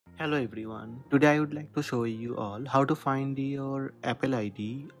Hello everyone. Today I would like to show you all how to find your Apple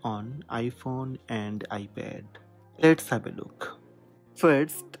ID on iPhone and iPad. Let's have a look.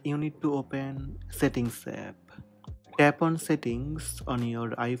 First, you need to open Settings app. Tap on Settings on your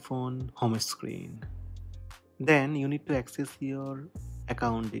iPhone home screen. Then you need to access your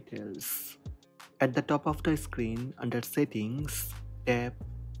account details. At the top of the screen under Settings, tap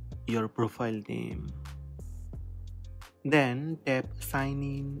your profile name. Then tap Sign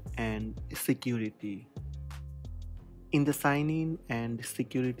in and Security. In the Sign in and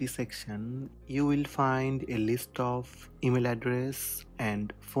Security section, you will find a list of email address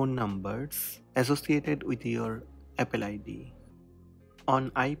and phone numbers associated with your Apple ID. On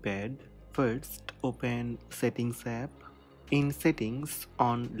iPad, first open Settings app. In Settings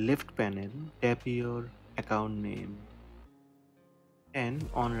on left panel, tap your account name. And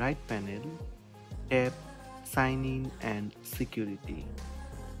on right panel, tap Sign in and Security.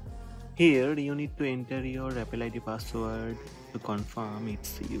 Here you need to enter your Apple ID password to confirm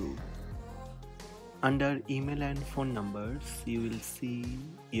it's you. Under email and phone numbers, you will see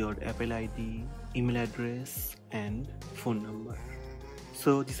your Apple ID, email address and phone number.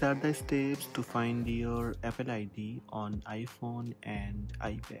 So these are the steps to find your Apple ID on iPhone and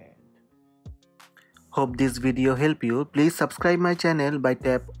iPad. Hope this video helped you. Please subscribe my channel by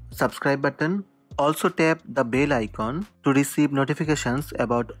tap subscribe button. Also tap the bell icon to receive notifications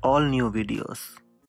about all new videos.